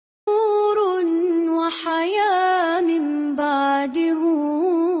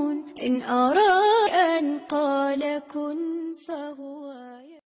إن أراد أن قال كن فهو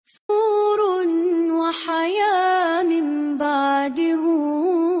نور وحياة من بعد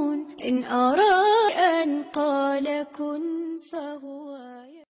هون إن أراد أن قال كن فهو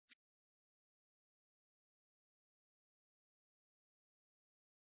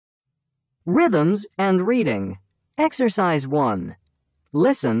Rhythms and reading. Exercise 1.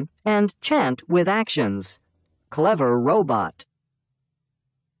 Listen and chant with actions. Clever robot.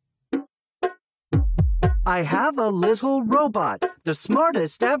 I have a little robot, the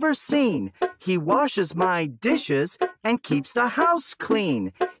smartest ever seen. He washes my dishes and keeps the house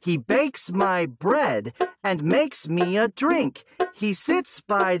clean. He bakes my bread and makes me a drink. He sits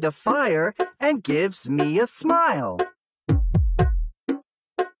by the fire and gives me a smile.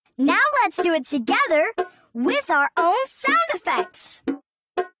 Now let's do it together with our own sound effects.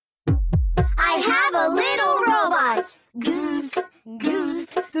 I have a little robot. Gzz,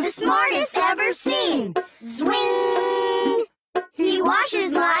 gzz, the smartest ever seen. Zwing! He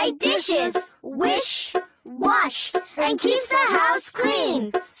washes my dishes. Wish, wash, and keeps the house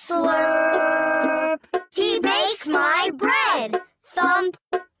clean. Slurp! He bakes my bread. Thump,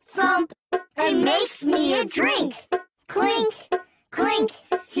 thump, and makes me a drink. Clink, clink,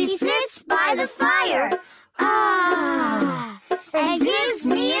 he sits by the fire. Ah! And gives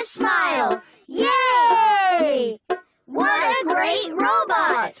me a smile. Yay! What a great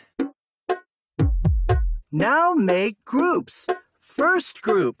robot! Now make groups. First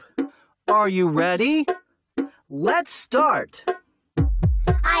group. Are you ready? Let's start.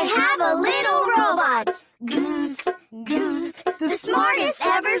 I have a little robot. Gzz, gzz, the smartest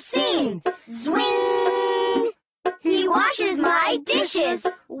ever seen. Zwing! He washes my dishes.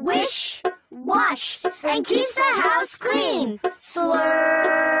 Wish, wash, and keeps the house clean.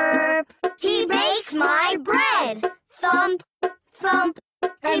 Slurp! He bakes my bread. Thump, thump,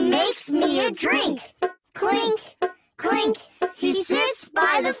 and makes me a drink. Clink, clink, he sits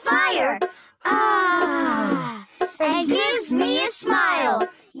by the fire. Ah! And gives me a smile.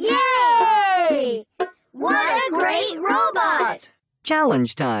 Yay! What a great robot!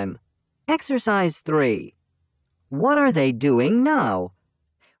 Challenge time. Exercise 3. What are they doing now?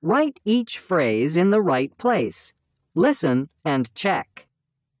 Write each phrase in the right place. Listen and check.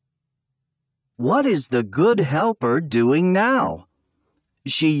 What is the good helper doing now?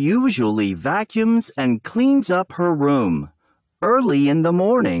 She usually vacuums and cleans up her room early in the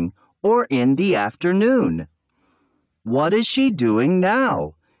morning or in the afternoon. What is she doing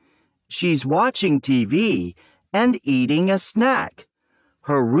now? She's watching TV and eating a snack.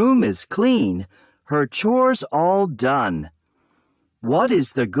 Her room is clean, her chores all done. What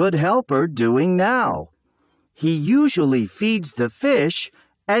is the good helper doing now? He usually feeds the fish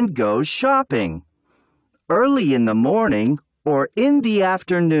and goes shopping early in the morning or in the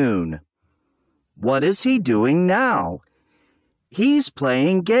afternoon. What is he doing now? He's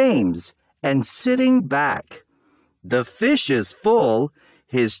playing games and sitting back. The fish is full,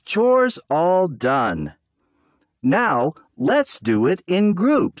 his chores all done. Now let's do it in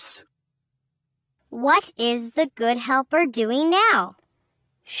groups. What is the good helper doing now?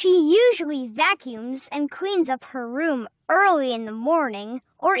 She usually vacuums and cleans up her room early in the morning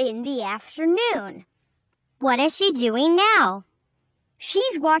or in the afternoon. What is she doing now?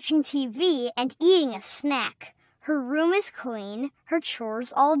 She's watching TV and eating a snack. Her room is clean, her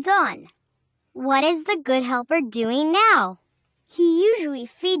chores all done. What is the good helper doing now? He usually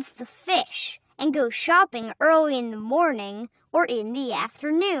feeds the fish and goes shopping early in the morning or in the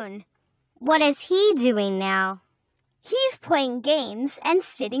afternoon. What is he doing now? He's playing games and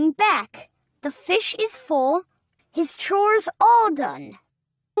sitting back. The fish is full, his chores all done.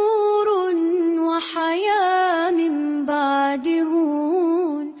 نور وحياة من بعد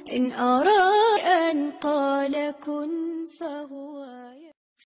هون إن أراد أن قال كن فهو